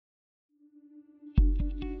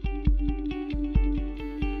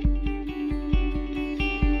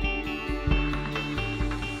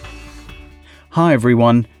Hi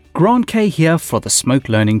everyone, Grant K here for the Smoke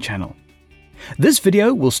Learning channel. This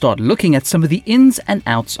video will start looking at some of the ins and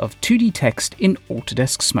outs of 2D text in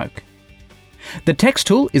Autodesk Smoke. The text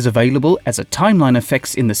tool is available as a timeline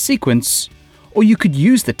effects in the sequence, or you could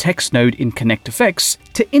use the text node in Connect Effects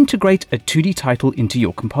to integrate a 2D title into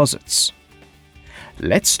your composites.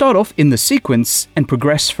 Let's start off in the sequence and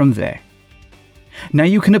progress from there. Now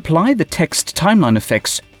you can apply the text timeline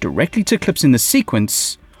effects directly to clips in the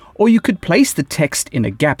sequence, or you could place the text in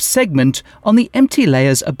a gap segment on the empty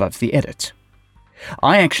layers above the edit.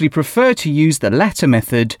 I actually prefer to use the latter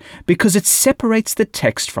method because it separates the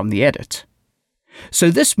text from the edit.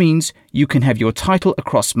 So this means you can have your title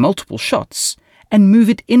across multiple shots and move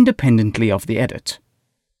it independently of the edit.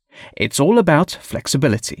 It's all about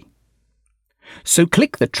flexibility. So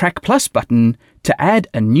click the Track Plus button to add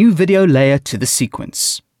a new video layer to the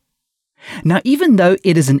sequence. Now, even though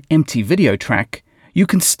it is an empty video track, you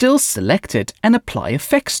can still select it and apply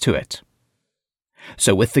effects to it.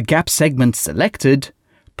 So with the gap segment selected,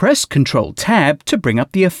 press Ctrl-Tab to bring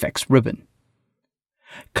up the effects ribbon.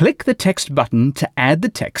 Click the text button to add the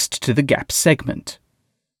text to the gap segment.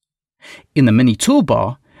 In the mini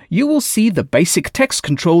toolbar, you will see the basic text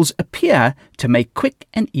controls appear to make quick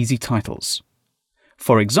and easy titles.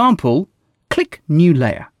 For example, click New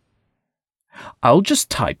Layer. I'll just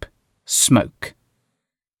type Smoke.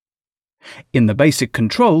 In the basic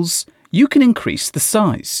controls, you can increase the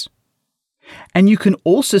size. And you can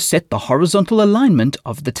also set the horizontal alignment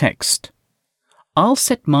of the text. I'll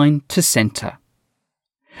set mine to center.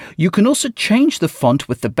 You can also change the font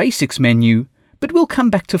with the Basics menu, but we'll come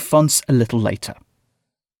back to fonts a little later.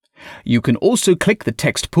 You can also click the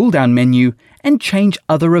text pull-down menu and change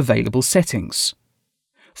other available settings.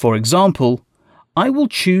 For example, I will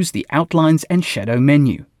choose the Outlines and Shadow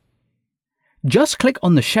menu. Just click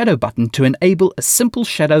on the shadow button to enable a simple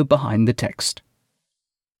shadow behind the text.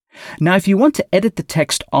 Now, if you want to edit the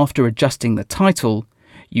text after adjusting the title,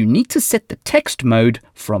 you need to set the text mode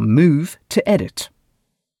from Move to Edit.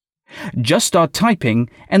 Just start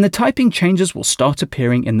typing and the typing changes will start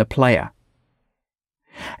appearing in the player.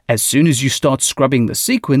 As soon as you start scrubbing the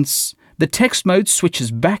sequence, the text mode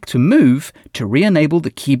switches back to Move to re-enable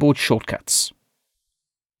the keyboard shortcuts.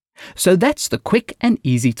 So that's the quick and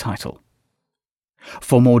easy title.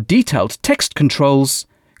 For more detailed text controls,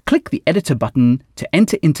 click the Editor button to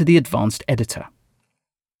enter into the Advanced Editor.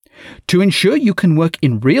 To ensure you can work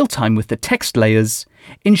in real time with the text layers,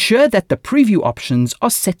 ensure that the preview options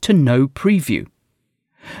are set to No Preview.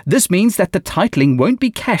 This means that the titling won't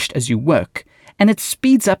be cached as you work, and it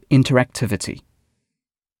speeds up interactivity.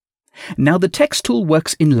 Now the text tool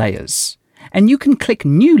works in layers, and you can click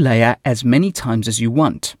New Layer as many times as you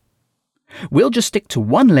want. We'll just stick to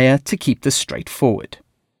one layer to keep this straightforward.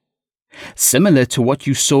 Similar to what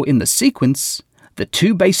you saw in the sequence, the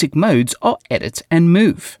two basic modes are Edit and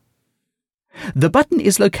Move. The button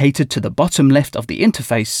is located to the bottom left of the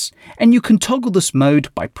interface, and you can toggle this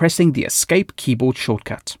mode by pressing the Escape keyboard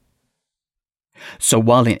shortcut. So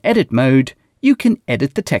while in Edit mode, you can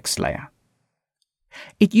edit the text layer.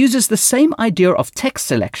 It uses the same idea of text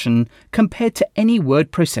selection compared to any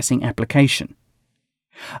word processing application.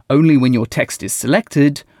 Only when your text is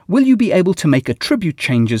selected will you be able to make attribute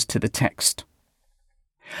changes to the text.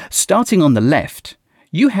 Starting on the left,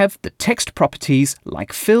 you have the text properties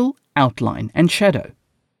like fill, outline, and shadow.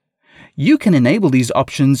 You can enable these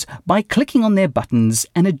options by clicking on their buttons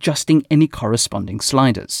and adjusting any corresponding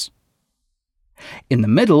sliders. In the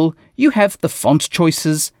middle, you have the font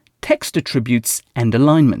choices, text attributes, and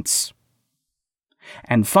alignments.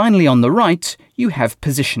 And finally on the right, you have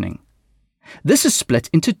positioning. This is split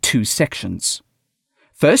into two sections.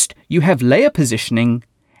 First, you have layer positioning,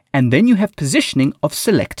 and then you have positioning of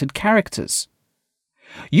selected characters.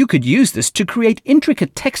 You could use this to create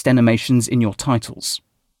intricate text animations in your titles.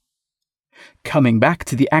 Coming back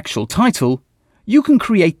to the actual title, you can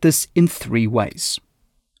create this in three ways.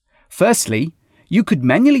 Firstly, you could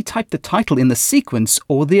manually type the title in the sequence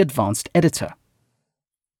or the Advanced Editor.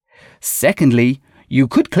 Secondly, you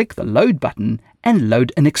could click the Load button and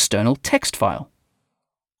load an external text file.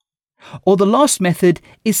 Or the last method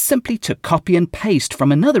is simply to copy and paste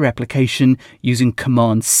from another application using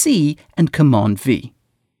Command-C and Command-V.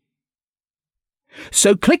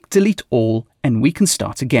 So click Delete All and we can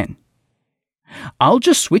start again. I'll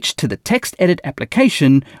just switch to the Text Edit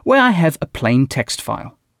application where I have a plain text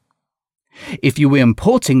file. If you were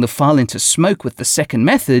importing the file into Smoke with the second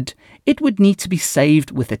method, it would need to be saved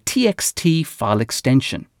with a TXT file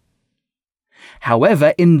extension.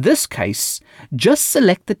 However, in this case, just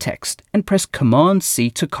select the text and press Command-C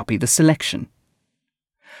to copy the selection.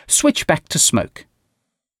 Switch back to Smoke.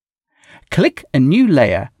 Click a new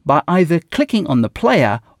layer by either clicking on the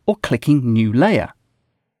player or clicking New Layer.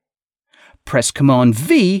 Press Command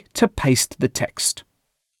V to paste the text.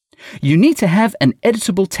 You need to have an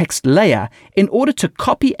editable text layer in order to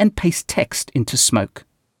copy and paste text into Smoke.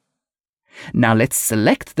 Now let's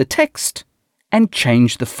select the text and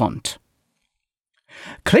change the font.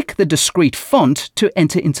 Click the discrete font to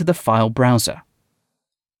enter into the file browser.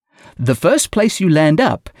 The first place you land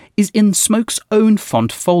up is in Smoke's own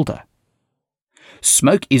font folder.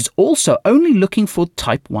 Smoke is also only looking for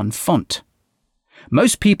Type 1 font.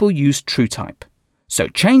 Most people use TrueType, so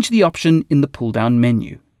change the option in the pull-down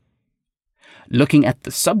menu. Looking at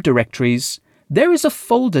the subdirectories, there is a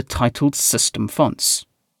folder titled System Fonts.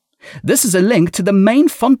 This is a link to the main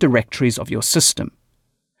font directories of your system.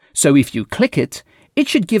 So if you click it, it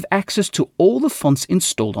should give access to all the fonts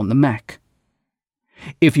installed on the Mac.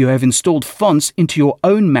 If you have installed fonts into your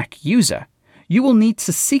own Mac user, you will need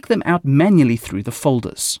to seek them out manually through the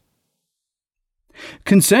folders.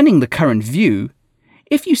 Concerning the current view,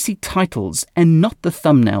 if you see titles and not the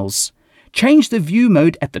thumbnails, change the view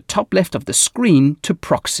mode at the top left of the screen to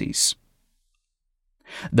Proxies.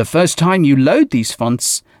 The first time you load these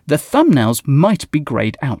fonts, the thumbnails might be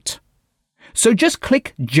grayed out. So just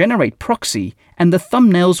click Generate Proxy and the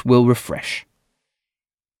thumbnails will refresh.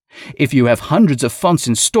 If you have hundreds of fonts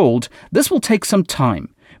installed, this will take some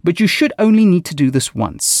time, but you should only need to do this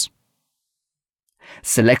once.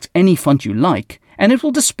 Select any font you like, and it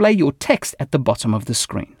will display your text at the bottom of the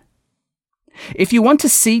screen. If you want to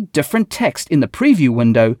see different text in the preview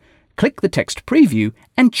window, click the text preview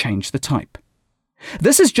and change the type.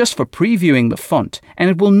 This is just for previewing the font, and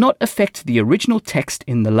it will not affect the original text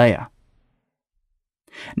in the layer.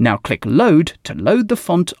 Now click Load to load the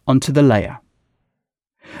font onto the layer.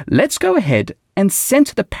 Let's go ahead and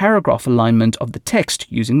center the paragraph alignment of the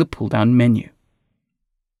text using the pull-down menu.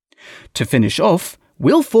 To finish off,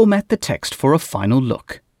 we'll format the text for a final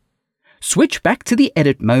look. Switch back to the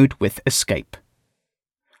edit mode with Escape.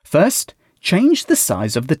 First, change the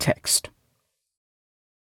size of the text.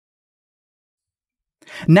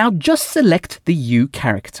 Now just select the U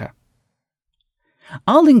character.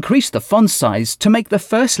 I'll increase the font size to make the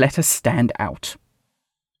first letter stand out.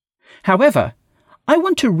 However, I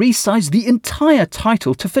want to resize the entire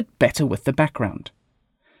title to fit better with the background.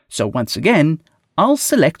 So once again, I'll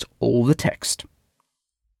select all the text.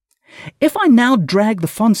 If I now drag the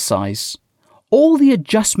font size, all the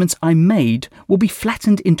adjustments I made will be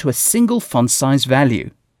flattened into a single font size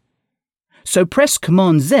value. So press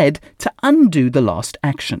Command Z to undo the last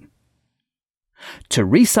action. To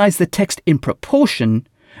resize the text in proportion,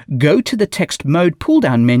 go to the Text Mode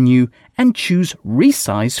pull-down menu and choose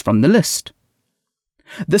Resize from the list.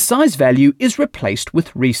 The size value is replaced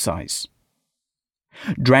with Resize.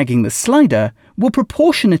 Dragging the slider will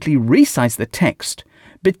proportionately resize the text,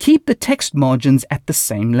 but keep the text margins at the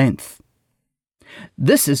same length.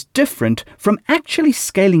 This is different from actually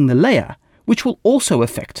scaling the layer, which will also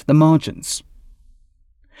affect the margins.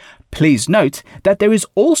 Please note that there is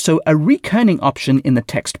also a rekerning option in the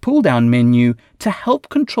text pull-down menu to help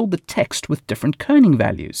control the text with different kerning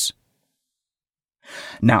values.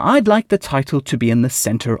 Now I'd like the title to be in the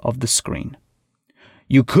center of the screen.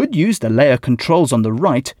 You could use the layer controls on the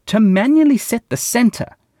right to manually set the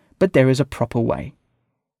center, but there is a proper way.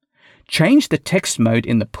 Change the text mode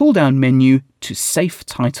in the pull-down menu to Safe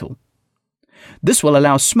Title. This will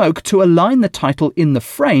allow Smoke to align the title in the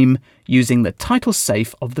frame using the title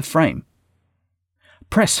safe of the frame.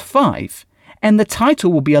 Press 5 and the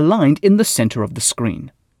title will be aligned in the center of the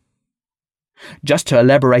screen. Just to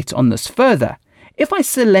elaborate on this further, if I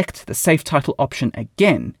select the Safe Title option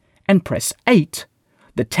again and press 8,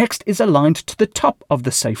 the text is aligned to the top of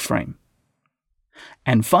the safe frame.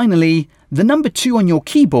 And finally, the number 2 on your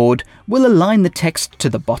keyboard will align the text to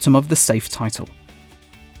the bottom of the safe title.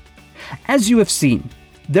 As you have seen,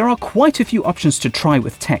 there are quite a few options to try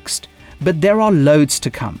with text, but there are loads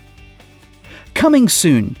to come. Coming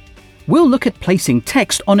soon, we'll look at placing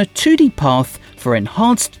text on a 2D path for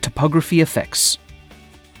enhanced typography effects.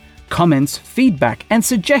 Comments, feedback, and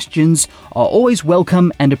suggestions are always welcome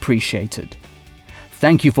and appreciated.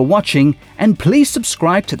 Thank you for watching, and please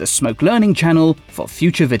subscribe to the Smoke Learning channel for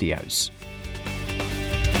future videos.